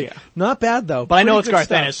 Exactly. thanks, yeah. Not bad though. But I know Pretty it's good Garth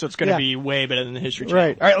stuff. Ennis, so it's going to be way better than the History Channel.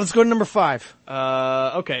 Right. All right, let's go to number 5.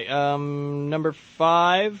 Okay. Number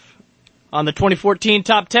 5 on the 2014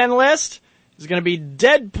 top 10 list is going to be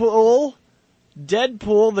Deadpool.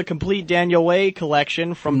 Deadpool, the complete Daniel Way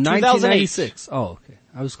collection from 1996. Oh, okay.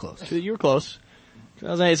 I was close. You were close.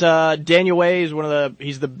 2008. Daniel Way is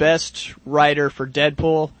he's the best writer for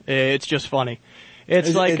Deadpool. It's just funny. It's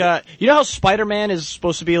you know how Spider-Man is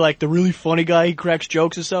supposed to be like the really funny guy, he cracks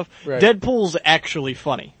jokes and stuff? Right. Deadpool's actually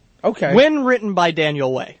funny. Okay. When written by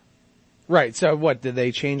Daniel Way. Right, so what, did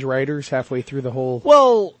they change writers halfway through the whole...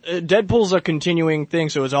 Well, Deadpool's a continuing thing,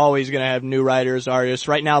 so it's always going to have new writers, artists.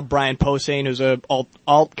 Right now, Brian Posehn, who's a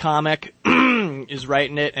alt comic, is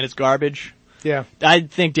writing it, and it's garbage. Yeah. I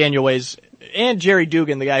think Daniel Way's, and Jerry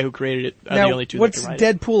Dugan, the guy who created it, are now, the only two what's that can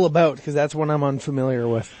write Deadpool about? Because that's one I'm unfamiliar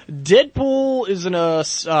with. Deadpool is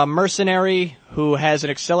a mercenary who has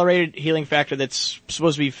an accelerated healing factor that's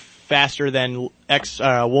supposed to be faster than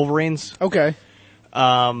Wolverine's. Okay.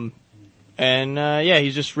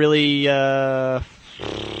 He's just really, I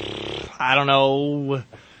don't know,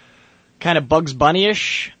 kind of Bugs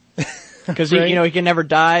Bunny-ish. Because Right. he can never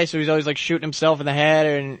die, so he's always like shooting himself in the head,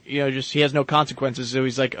 and he has no consequences. So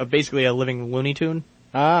he's like basically a living Looney Tune.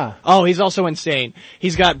 Ah. Oh, he's also insane.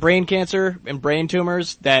 He's got brain cancer and brain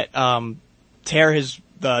tumors that tear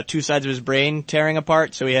the two sides of his brain tearing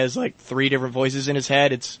apart. So he has like 3 different voices in his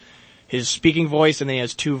head. It's his speaking voice, and then he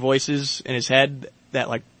has 2 voices in his head that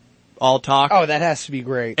like all talk. Oh, that has to be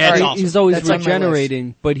great. It's All right, awesome. He's always That's on my list.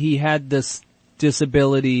 regenerating, but he had this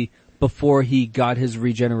disability before he got his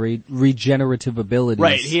regenerative abilities.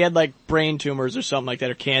 Right, he had like brain tumors or something like that,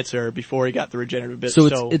 or cancer before he got the regenerative bit.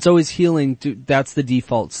 So it's always healing. That's the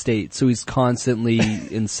default state. So he's constantly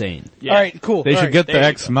insane. Yeah. All right, cool. They All should right. get the there you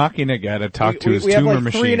Ex Machina guy to talk to his we have tumor like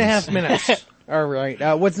machines. 3.5 minutes. All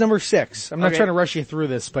right. What's number 6? I'm not Okay. trying to rush you through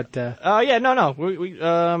this, but No.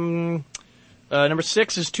 Number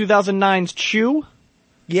 6 is 2009's Chew.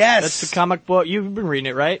 yes, That's the comic book. You've been reading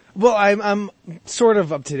it, right? Well, I'm sort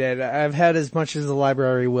of up to date. I've had as much as the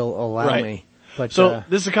library will allow Right. me. But So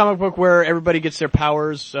this is a comic book where everybody gets their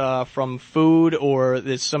powers from food, or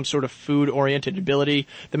there's some sort of food-oriented ability.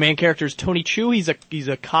 The main character is Tony Chu. He's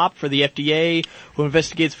a cop for the FDA who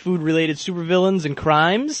investigates food-related supervillains and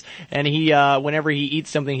crimes. And he whenever he eats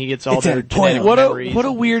something, he gets all It's their a point. genetic What memories.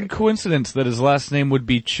 a weird coincidence that his last name would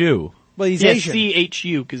be Chu. well, he's Yeah, Asian.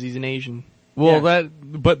 CHU because he's an Asian. Well, Yeah.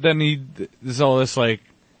 but then there's all this like,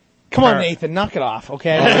 Come on, Nathan, knock it off,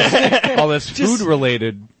 okay? all this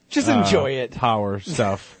food-related, Just enjoy it. power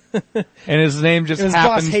stuff. And his name just And his boss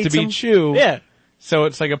happens to hates be him? Chu. Yeah. So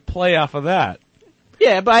it's like a play off of that.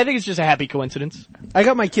 Yeah, but I think it's just a happy coincidence. I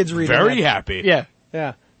got my kids reading Very that. happy. Yeah.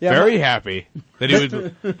 Yeah. Very happy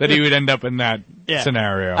that he would end up in that Yeah.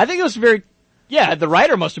 scenario. I think it was the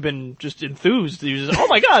writer must have been just enthused. He was just, oh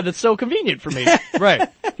my god, that's so convenient for me. Right.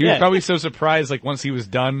 He was Yeah. probably so surprised, like, once he was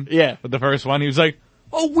done Yeah. with the first one, he was like,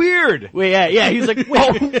 oh, weird! Well, yeah, he was like,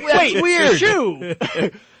 wait, weird. Chew!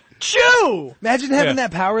 Chew! Imagine having Yeah.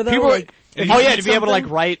 that power though. People like, To be able to like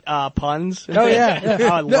write puns. Oh yeah. Oh,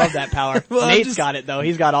 I love that power. Well, Nate's got it though.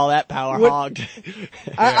 He's got all that power hogged.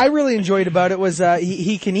 I really enjoyed about it was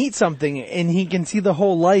he can eat something and he can see the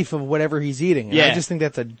whole life of whatever he's eating. And I just think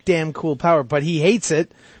that's a damn cool power. But he hates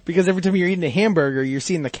it because every time you're eating a hamburger, you're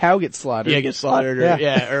seeing the cow get slaughtered. Yeah, get slaughtered.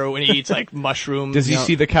 Or when he eats like mushrooms. Does he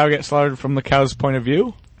see the cow get slaughtered from the cow's point of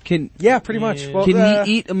view? Yeah, pretty much. Well, can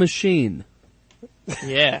he eat a machine?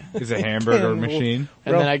 Yeah. Is a hamburger machine?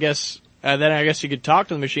 And then I guess you could talk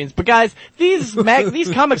to the machines. But guys, these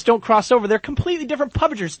comics don't cross over. They're completely different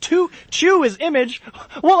publishers. Chew is Image.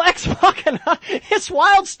 Well, Ex Machina is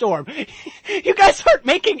Wildstorm. You guys aren't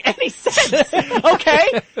making any sense.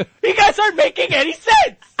 Okay? You guys aren't making any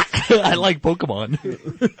sense. I like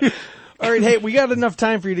Pokemon. All right, hey, we got enough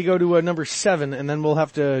time for you to go to number 7, and then we'll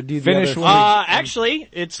have to do the Finish other. one. Actually,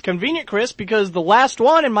 it's convenient, Chris, because the last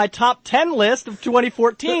one in my top 10 list of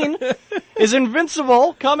 2014 is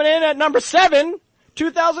Invincible, coming in at number 7.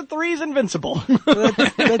 2003's Invincible.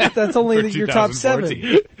 That's only your top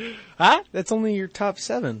 7. Huh? That's only your top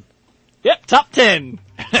 7. Yep, top 10.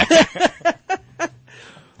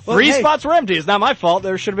 Well, 3 spots were empty. It's not my fault.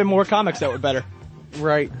 There should have been more comics that were better.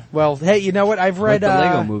 Right. Well, hey, you know what? I've read like the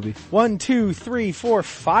Lego movie. 1, 2, 3, 4,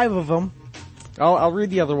 5 of them. I'll read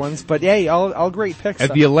the other ones, but hey, all great picks.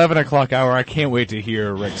 At the 11 o'clock hour, I can't wait to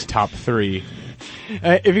hear Rick's top 3.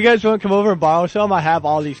 If you guys want to come over and borrow some, I have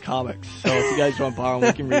all these comics. So if you guys want to borrow them,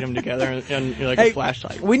 we can read them together and like a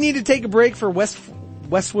flashlight. We need to take a break for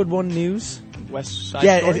Westwood One news. West Side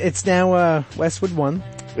Yeah, Story? it's now Westwood One.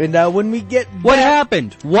 And when we get What back,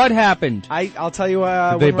 happened? What happened? I'll tell you.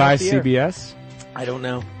 Did they when we're buy off the air. CBS? I don't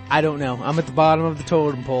know. I'm at the bottom of the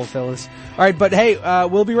totem pole, fellas. All right, but hey,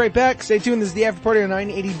 we'll be right back. Stay tuned. This is the After Party on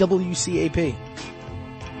 980 WCAP.